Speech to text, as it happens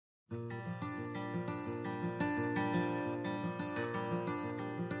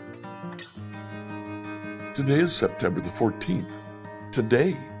Today is September the 14th.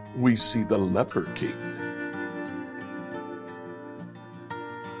 Today, we see the leper king.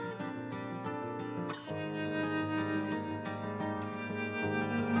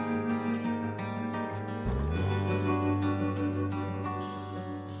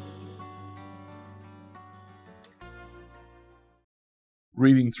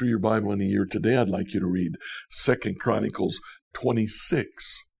 Reading through your Bible in a year today, I'd like you to read 2 Chronicles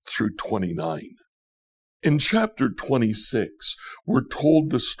 26 through 29. In chapter 26, we're told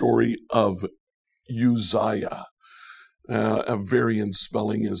the story of Uzziah. A variant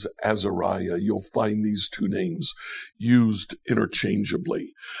spelling is Azariah. You'll find these two names used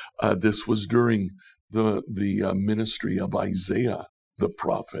interchangeably. This was during the ministry of Isaiah the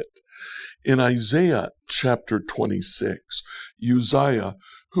prophet. In Isaiah chapter 26, Uzziah,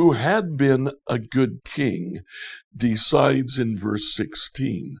 who had been a good king, decides in verse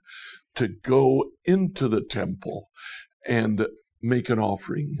 16 to go into the temple and make an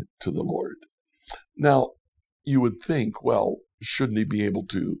offering to the Lord. Now, you would think, well, shouldn't he be able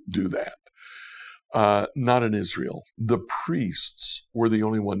to do that? Not in Israel. The priests were the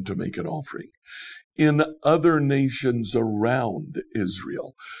only one to make an offering. In other nations around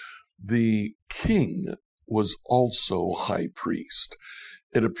Israel, the king was also high priest.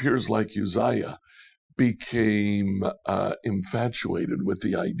 It appears like Uzziah became infatuated with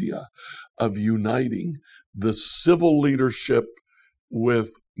the idea of uniting the civil leadership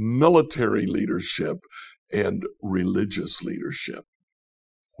with military leadership and religious leadership.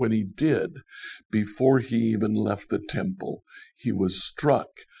 When he did, before he even left the temple, he was struck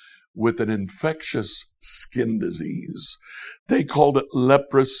with an infectious skin disease. They called it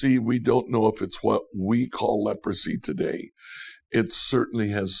leprosy. We don't know if it's what we call leprosy today. It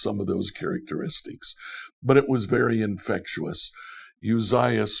certainly has some of those characteristics, but it was very infectious.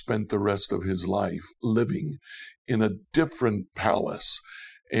 Uzziah spent the rest of his life living in a different palace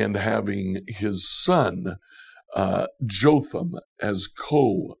and having his son, Jotham, as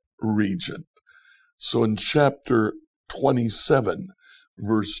co-regent. So in chapter 27,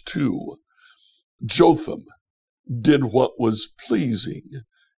 verse 2, Jotham did what was pleasing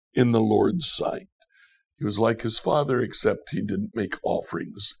in the Lord's sight. He was like his father, except he didn't make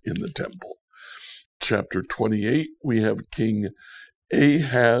offerings in the temple. Chapter 28, we have King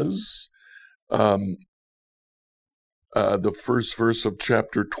Ahaz. The first verse of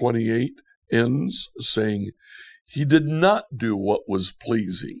chapter 28 ends saying, he did not do what was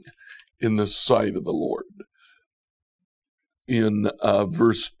pleasing in the sight of the Lord. In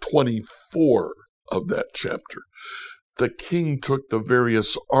verse 24 of that chapter, the king took the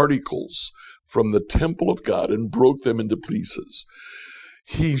various articles from the temple of God and broke them into pieces.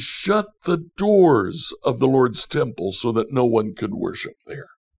 He shut the doors of the Lord's temple so that no one could worship there.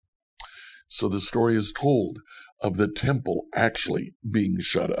 So the story is told of the temple actually being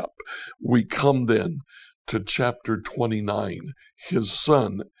shut up. We come then to chapter 29. His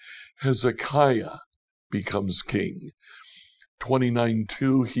son, Hezekiah, becomes king.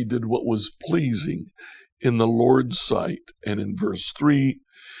 29:2, he did what was pleasing in the Lord's sight. And in verse 3,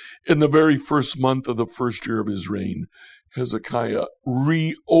 in the very first month of the first year of his reign, Hezekiah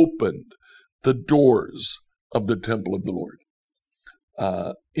reopened the doors of the temple of the Lord.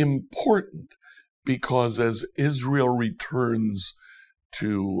 Important, because as Israel returns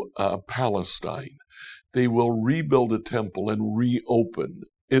to Palestine, they will rebuild a temple and reopen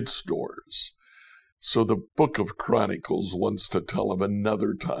its doors. So the book of Chronicles wants to tell of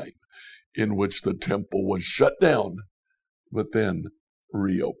another time in which the temple was shut down, but then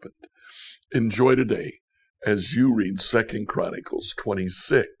reopened. Enjoy today as you read 2 Chronicles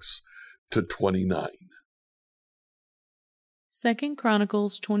 26 to 29. 2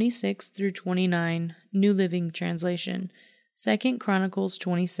 Chronicles 26 through 29, New Living Translation. 2 Chronicles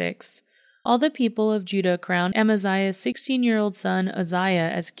 26. All the people of Judah crowned Amaziah's 16-year-old son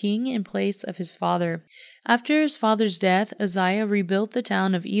Uzziah as king in place of his father. After his father's death, Uzziah rebuilt the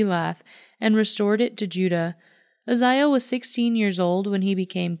town of Elath and restored it to Judah. Uzziah was 16 years old when he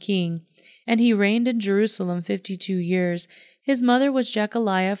became king, and he reigned in Jerusalem 52 years. His mother was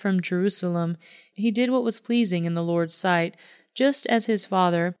Jechaliah from Jerusalem. He did what was pleasing in the Lord's sight, just as his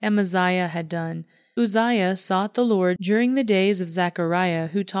father Amaziah had done. Uzziah sought the Lord during the days of Zechariah,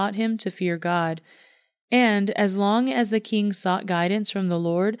 who taught him to fear God. And as long as the king sought guidance from the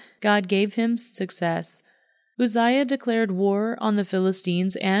Lord, God gave him success. Uzziah declared war on the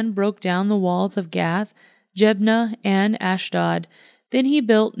Philistines and broke down the walls of Gath, Jebna, and Ashdod. Then he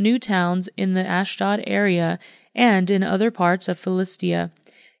built new towns in the Ashdod area and in other parts of Philistia.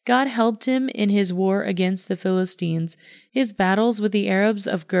 God helped him in his war against the Philistines, his battles with the Arabs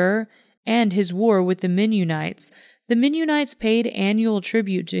of Gur, and his war with the Mennonites. The Mennonites paid annual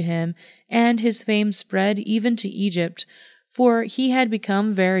tribute to him, and his fame spread even to Egypt, for he had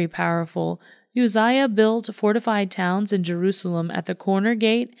become very powerful. Uzziah built fortified towns in Jerusalem at the corner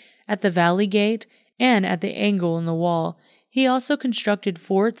gate, at the valley gate, and at the angle in the wall. He also constructed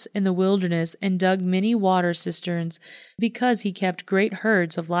forts in the wilderness and dug many water cisterns, because he kept great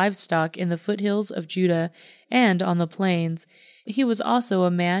herds of livestock in the foothills of Judah and on the plains. He was also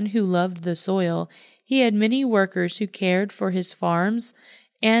a man who loved the soil. He had many workers who cared for his farms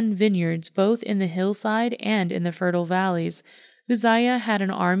and vineyards, both in the hillside and in the fertile valleys. Uzziah had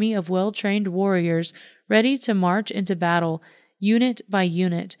an army of well-trained warriors ready to march into battle, unit by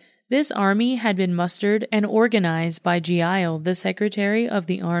unit. This army had been mustered and organized by Jeiel, the secretary of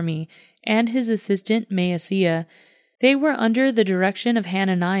the army, and his assistant Maaseiah. They were under the direction of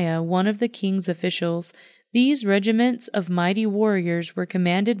Hananiah, one of the king's officials. These regiments of mighty warriors were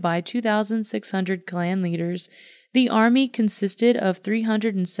commanded by 2,600 clan leaders. The army consisted of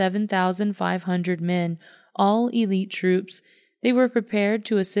 307,500 men, all elite troops. They were prepared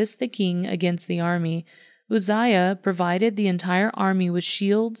to assist the king against the army. Uzziah provided the entire army with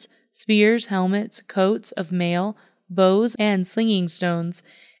shields, spears, helmets, coats of mail, bows, and slinging stones,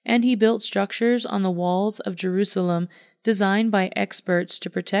 and he built structures on the walls of Jerusalem designed by experts to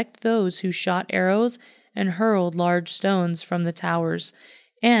protect those who shot arrows and hurled large stones from the towers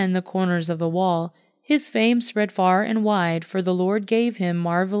and the corners of the wall. His fame spread far and wide, for the Lord gave him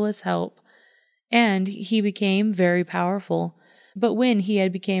marvelous help, and he became very powerful. But when he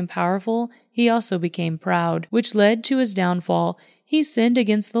had become powerful, he also became proud, which led to his downfall. He sinned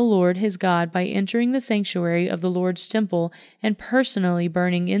against the Lord his God by entering the sanctuary of the Lord's temple and personally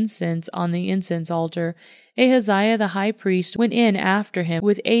burning incense on the incense altar. Ahaziah the high priest went in after him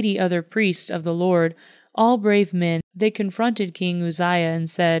with 80 other priests of the Lord, all brave men. They confronted King Uzziah and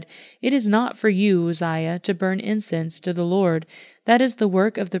said, "It is not for you, Uzziah, to burn incense to the Lord. That is the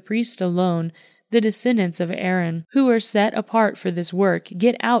work of the priest alone, the descendants of Aaron, who are set apart for this work.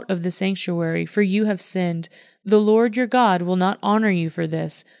 Get out of the sanctuary, for you have sinned. The Lord your God will not honor you for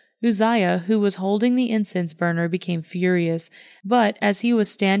this." Uzziah, who was holding the incense burner, became furious. But as he was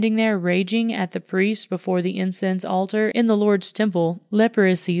standing there raging at the priest before the incense altar in the Lord's temple,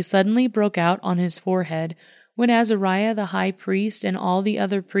 leprosy suddenly broke out on his forehead. When Azariah the high priest and all the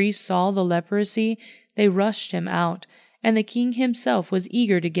other priests saw the leprosy, they rushed him out. And the king himself was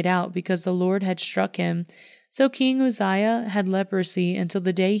eager to get out because the Lord had struck him. So King Uzziah had leprosy until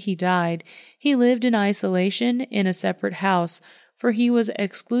the day he died. He lived in isolation in a separate house, for he was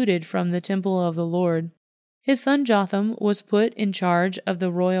excluded from the temple of the Lord. His son Jotham was put in charge of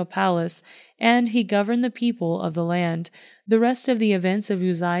the royal palace, and he governed the people of the land. The rest of the events of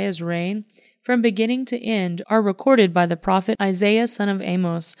Uzziah's reign, from beginning to end, are recorded by the prophet Isaiah son of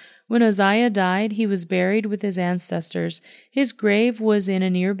Amos. When Uzziah died, he was buried with his ancestors. His grave was in a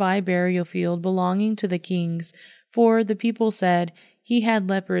nearby burial field belonging to the kings, for the people said he had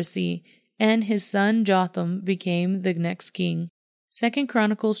leprosy, and his son Jotham became the next king. 2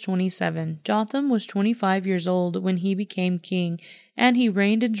 Chronicles 27. Jotham was 25 years old when he became king, and he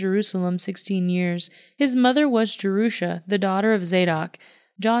reigned in Jerusalem 16 years. His mother was Jerusha, the daughter of Zadok.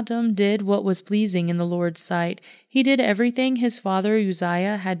 Jotham did what was pleasing in the Lord's sight. He did everything his father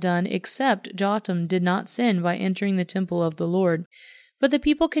Uzziah had done, except Jotham did not sin by entering the temple of the Lord. But the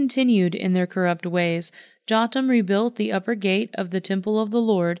people continued in their corrupt ways. Jotham rebuilt the upper gate of the temple of the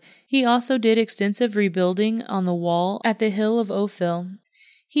Lord. He also did extensive rebuilding on the wall at the hill of Ophel.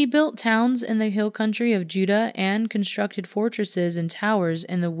 He built towns in the hill country of Judah and constructed fortresses and towers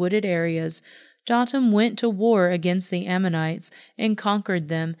in the wooded areas. Jotham went to war against the Ammonites and conquered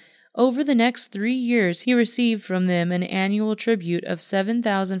them. Over the next 3 years he received from them an annual tribute of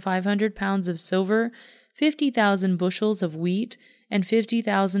 7,500 pounds of silver, 50,000 bushels of wheat, and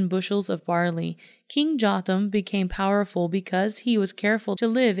 50,000 bushels of barley. King Jotham became powerful because he was careful to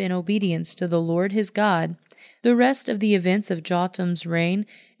live in obedience to the Lord his God. The rest of the events of Jotham's reign,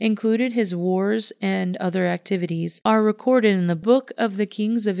 included his wars and other activities, are recorded in the book of the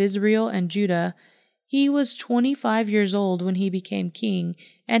kings of Israel and Judah. He was 25 years old when he became king,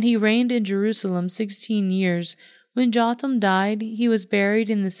 and he reigned in Jerusalem 16 years. When Jotham died, he was buried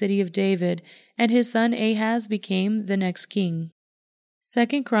in the city of David, and his son Ahaz became the next king.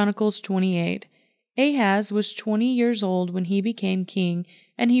 2 Chronicles 28. Ahaz was 20 years old when he became king,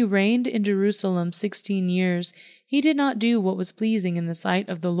 and he reigned in Jerusalem 16 years. He did not do what was pleasing in the sight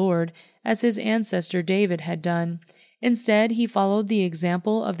of the Lord, as his ancestor David had done. Instead, he followed the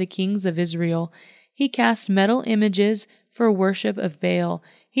example of the kings of Israel. He cast metal images for worship of Baal.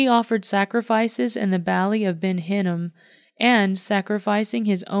 He offered sacrifices in the valley of Ben Hinnom, and sacrificing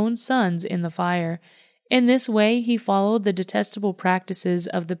his own sons in the fire. In this way he followed the detestable practices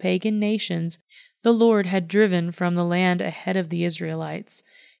of the pagan nations the Lord had driven from the land ahead of the Israelites.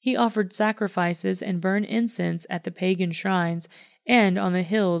 He offered sacrifices and burned incense at the pagan shrines and on the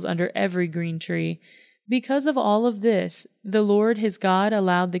hills under every green tree. Because of all of this, the Lord his God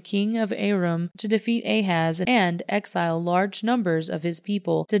allowed the king of Aram to defeat Ahaz and exile large numbers of his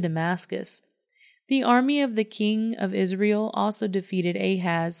people to Damascus. The army of the king of Israel also defeated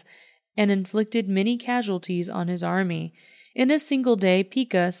Ahaz and inflicted many casualties on his army. In a single day,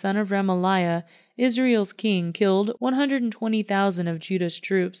 Pekah, son of Remaliah, Israel's king, killed 120,000 of Judah's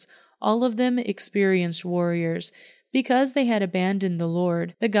troops, all of them experienced warriors, because they had abandoned the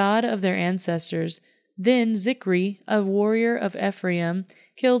Lord, the God of their ancestors. Then Zikri, a warrior of Ephraim,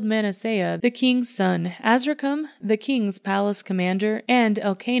 killed Manasseh, the king's son, Azrikam, the king's palace commander, and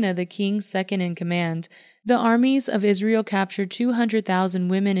Elkanah, the king's second in command. The armies of Israel captured 200,000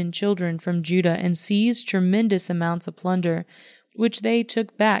 women and children from Judah and seized tremendous amounts of plunder, which they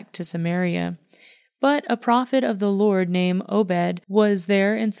took back to Samaria. But a prophet of the Lord named Obed was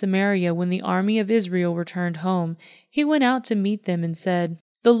there in Samaria when the army of Israel returned home. He went out to meet them and said,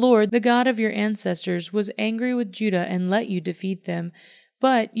 "The Lord, the God of your ancestors, was angry with Judah and let you defeat them.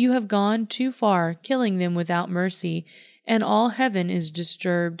 But you have gone too far, killing them without mercy, and all heaven is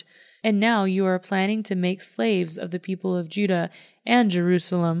disturbed. And now you are planning to make slaves of the people of Judah and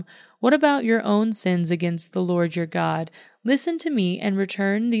Jerusalem. What about your own sins against the Lord your God? Listen to me and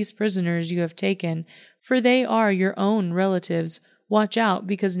return these prisoners you have taken, for they are your own relatives. Watch out,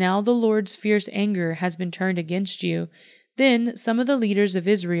 because now the Lord's fierce anger has been turned against you." Then some of the leaders of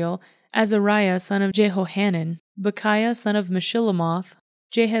Israel, Azariah son of Jehohanan, Bechiah son of Meshillemoth,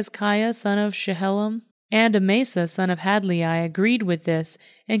 Jehezkiah son of Shehelam, and Amasa son of Hadlai agreed with this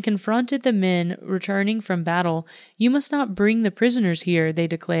and confronted the men returning from battle. "You must not bring the prisoners here," they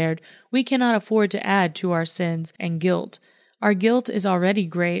declared. "We cannot afford to add to our sins and guilt. Our guilt is already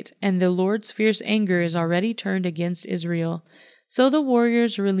great, and the Lord's fierce anger is already turned against Israel." So the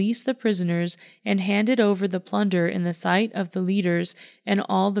warriors released the prisoners and handed over the plunder in the sight of the leaders and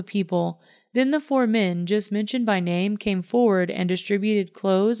all the people. Then the 4 men, just mentioned by name, came forward and distributed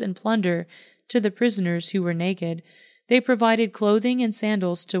clothes and plunder to the prisoners who were naked. They provided clothing and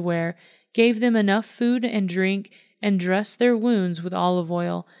sandals to wear, gave them enough food and drink, and dressed their wounds with olive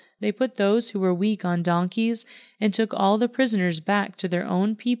oil. They put those who were weak on donkeys and took all the prisoners back to their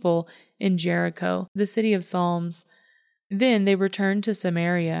own people in Jericho, the city of Psalms. Then they returned to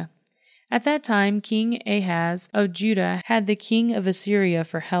Samaria. At that time, King Ahaz of Judah had the king of Assyria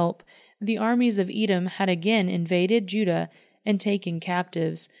for help. The armies of Edom had again invaded Judah and taken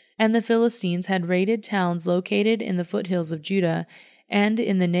captives, and the Philistines had raided towns located in the foothills of Judah and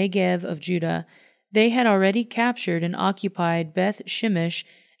in the Negev of Judah. They had already captured and occupied Beth Shemesh,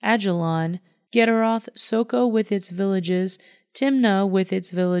 Ajalon, Gederoth, Soko with its villages, Timnah with its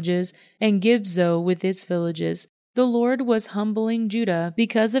villages, and Gibzo with its villages. The Lord was humbling Judah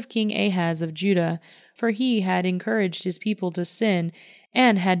because of King Ahaz of Judah, for he had encouraged his people to sin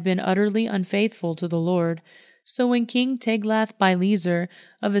and had been utterly unfaithful to the Lord. So when King Tiglath-Pileser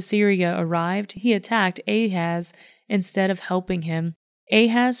of Assyria arrived, he attacked Ahaz instead of helping him.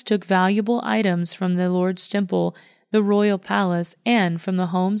 Ahaz took valuable items from the Lord's temple, the royal palace, and from the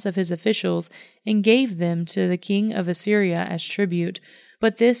homes of his officials, and gave them to the king of Assyria as tribute.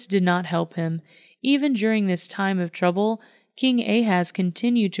 But this did not help him. Even during this time of trouble, King Ahaz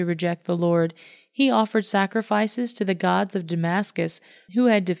continued to reject the Lord. He offered sacrifices to the gods of Damascus, who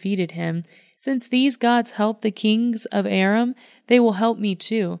had defeated him. "Since these gods helped the kings of Aram, they will help me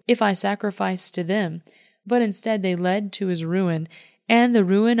too, if I sacrifice to them." But instead they led to his ruin, and the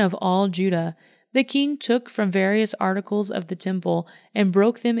ruin of all Judah. The king took from various articles of the temple and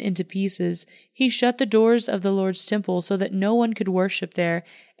broke them into pieces. He shut the doors of the Lord's temple so that no one could worship there,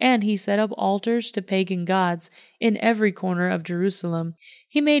 and he set up altars to pagan gods in every corner of Jerusalem.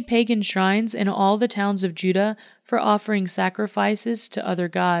 He made pagan shrines in all the towns of Judah for offering sacrifices to other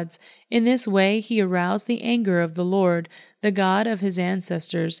gods. In this way he aroused the anger of the Lord, the God of his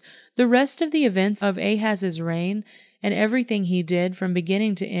ancestors. The rest of the events of Ahaz's reign and everything he did from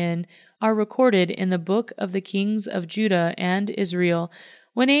beginning to end are recorded in the book of the kings of Judah and Israel.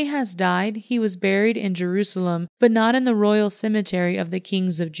 When Ahaz died, he was buried in Jerusalem, but not in the royal cemetery of the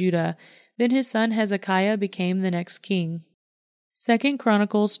kings of Judah. Then his son Hezekiah became the next king. 2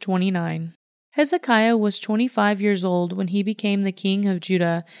 Chronicles 29. Hezekiah was 25 years old when he became the king of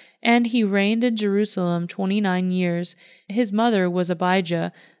Judah, and he reigned in Jerusalem 29 years. His mother was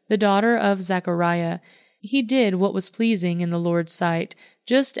Abijah, the daughter of Zechariah. He did what was pleasing in the Lord's sight,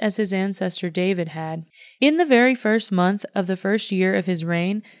 just as his ancestor David had. In the very first month of the first year of his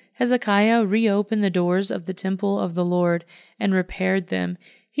reign, Hezekiah reopened the doors of the temple of the Lord and repaired them.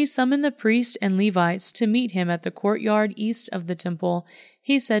 He summoned the priests and Levites to meet him at the courtyard east of the temple.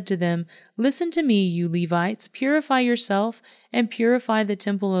 He said to them, "Listen to me, you Levites, purify yourself and purify the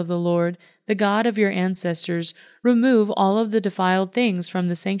temple of the Lord, the God of your ancestors. Remove all of the defiled things from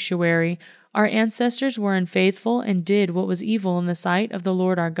the sanctuary. Our ancestors were unfaithful and did what was evil in the sight of the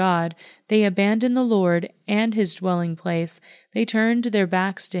Lord our God. They abandoned the Lord and his dwelling place. They turned their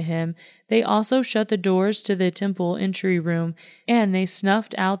backs to him. They also shut the doors to the temple entry room, and they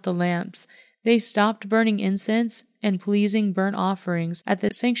snuffed out the lamps. They stopped burning incense and pleasing burnt offerings at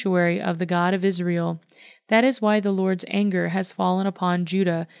the sanctuary of the God of Israel. That is why the Lord's anger has fallen upon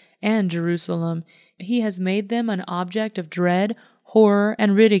Judah and Jerusalem. He has made them an object of dread, horror,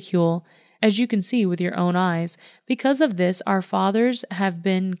 and ridicule, as you can see with your own eyes. Because of this, our fathers have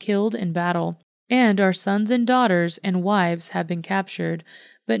been killed in battle, and our sons and daughters and wives have been captured.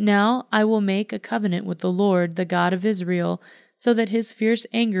 But now I will make a covenant with the Lord, the God of Israel, so that his fierce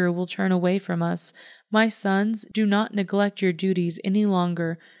anger will turn away from us. My sons, do not neglect your duties any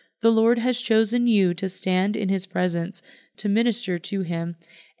longer. The Lord has chosen you to stand in his presence, to minister to him,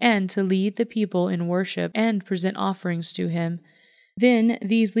 and to lead the people in worship and present offerings to him." Then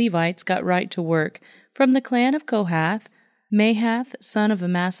these Levites got right to work. From the clan of Kohath, Mahath, son of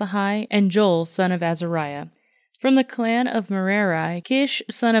Amasahai, and Joel, son of Azariah. From the clan of Merari, Kish,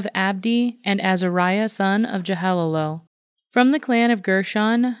 son of Abdi, and Azariah, son of Jehalelel. From the clan of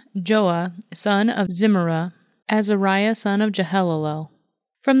Gershon, Joah, son of Zimmerah, Azariah, son of Jehalelel.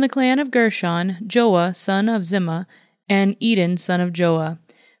 From the clan of Gershon, Joah, son of Zimmah, and Eden, son of Joah.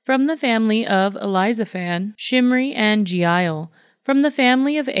 From the family of Elizaphan, Shimri and Jeiel. From the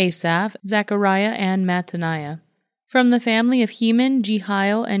family of Asaph, Zechariah and Mattaniah. From the family of Heman,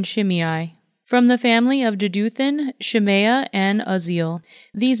 Jehiel and Shimei. From the family of Jeduthun, Shemaiah and Uzziel.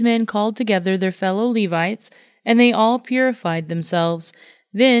 These men called together their fellow Levites, and they all purified themselves.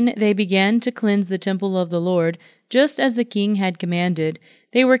 Then they began to cleanse the temple of the Lord, just as the king had commanded.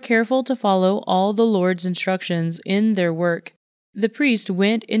 They were careful to follow all the Lord's instructions in their work. The priest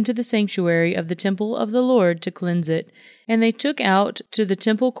went into the sanctuary of the temple of the Lord to cleanse it, and they took out to the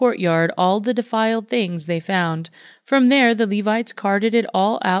temple courtyard all the defiled things they found. From there the Levites carted it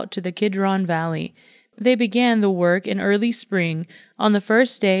all out to the Kidron Valley. They began the work in early spring, on the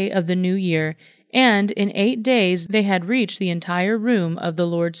first day of the new year, and in 8 days they had reached the entire room of the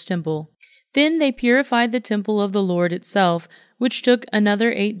Lord's temple. Then they purified the temple of the Lord itself, which took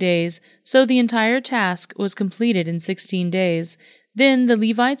another 8 days, so the entire task was completed in 16 days. Then the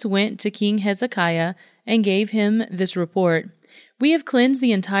Levites went to King Hezekiah and gave him this report: "We have cleansed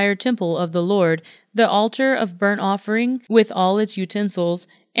the entire temple of the Lord, the altar of burnt offering with all its utensils,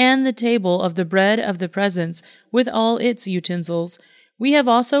 and the table of the bread of the presence with all its utensils. We have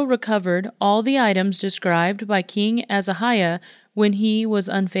also recovered all the items described by King Ahaziah when he was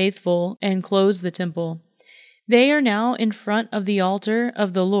unfaithful and closed the temple. They are now in front of the altar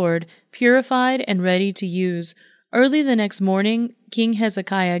of the Lord, purified and ready to use." Early the next morning, King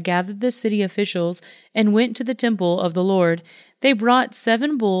Hezekiah gathered the city officials and went to the temple of the Lord. They brought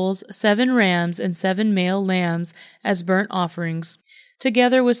 7 bulls, 7 rams, and 7 male lambs as burnt offerings,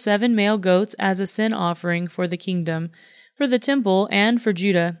 together with 7 male goats as a sin offering for the kingdom, for the temple, and for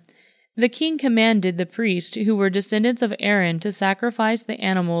Judah. The king commanded the priests, who were descendants of Aaron, to sacrifice the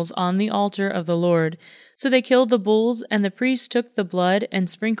animals on the altar of the Lord. So they killed the bulls, and the priests took the blood and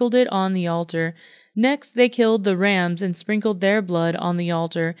sprinkled it on the altar. Next they killed the rams and sprinkled their blood on the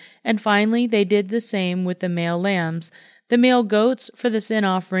altar, and finally they did the same with the male lambs. The male goats for the sin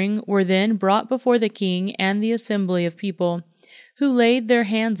offering were then brought before the king and the assembly of people, who laid their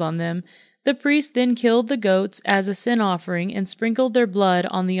hands on them. The priest then killed the goats as a sin offering and sprinkled their blood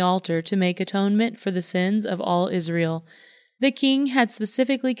on the altar to make atonement for the sins of all Israel. The king had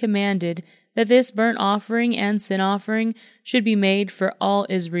specifically commanded that this burnt offering and sin offering should be made for all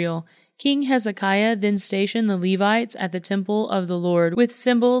Israel. King Hezekiah then stationed the Levites at the temple of the Lord with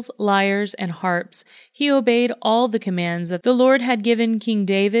cymbals, lyres, and harps. He obeyed all the commands that the Lord had given King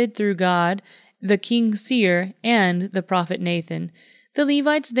David through Gad, the king's seer, and the prophet Nathan. The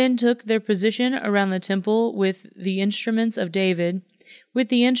Levites then took their position around the temple with the instruments of David,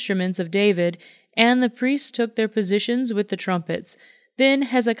 and the priests took their positions with the trumpets. Then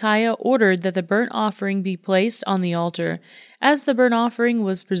Hezekiah ordered that the burnt offering be placed on the altar. As the burnt offering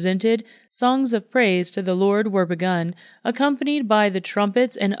was presented, songs of praise to the Lord were begun, accompanied by the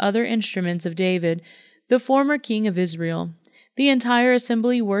trumpets and other instruments of David, the former king of Israel. The entire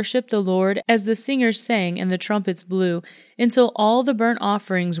assembly worshipped the Lord as the singers sang and the trumpets blew, until all the burnt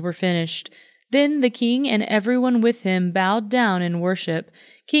offerings were finished. Then the king and everyone with him bowed down in worship.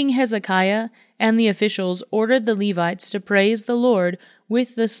 King Hezekiah and the officials ordered the Levites to praise the Lord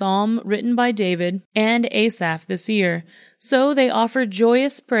with the psalm written by David and Asaph the seer. So they offered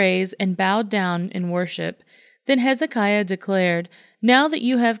joyous praise and bowed down in worship. Then Hezekiah declared, "Now that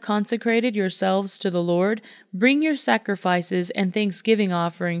you have consecrated yourselves to the Lord, bring your sacrifices and thanksgiving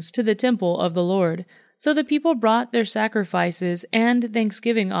offerings to the temple of the Lord." So the people brought their sacrifices and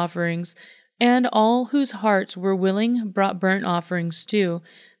thanksgiving offerings, and all whose hearts were willing brought burnt offerings too.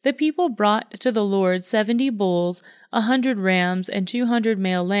 The people brought to the Lord 70 bulls, 100 rams, and 200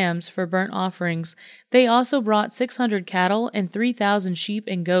 male lambs for burnt offerings. They also brought 600 cattle and 3,000 sheep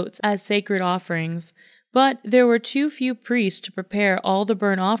and goats as sacred offerings. But there were too few priests to prepare all the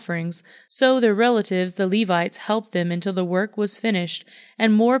burnt offerings, so their relatives, the Levites, helped them until the work was finished,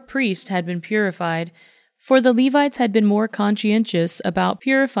 and more priests had been purified. For the Levites had been more conscientious about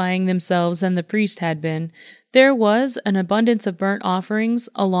purifying themselves than the priests had been. There was an abundance of burnt offerings,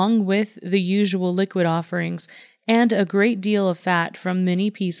 along with the usual liquid offerings, and a great deal of fat from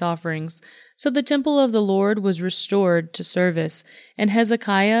many peace offerings. So the temple of the Lord was restored to service, and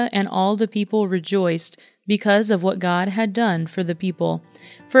Hezekiah and all the people rejoiced because of what God had done for the people,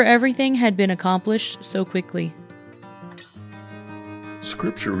 for everything had been accomplished so quickly.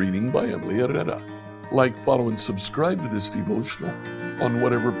 Scripture reading by Emily Herrera. Like, follow, and subscribe to this devotional on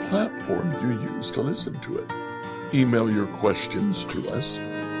whatever platform you use to listen to it. Email your questions to us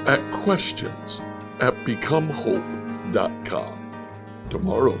at questions@becomehope.com.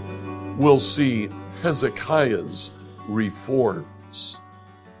 Tomorrow, we'll see Hezekiah's reforms.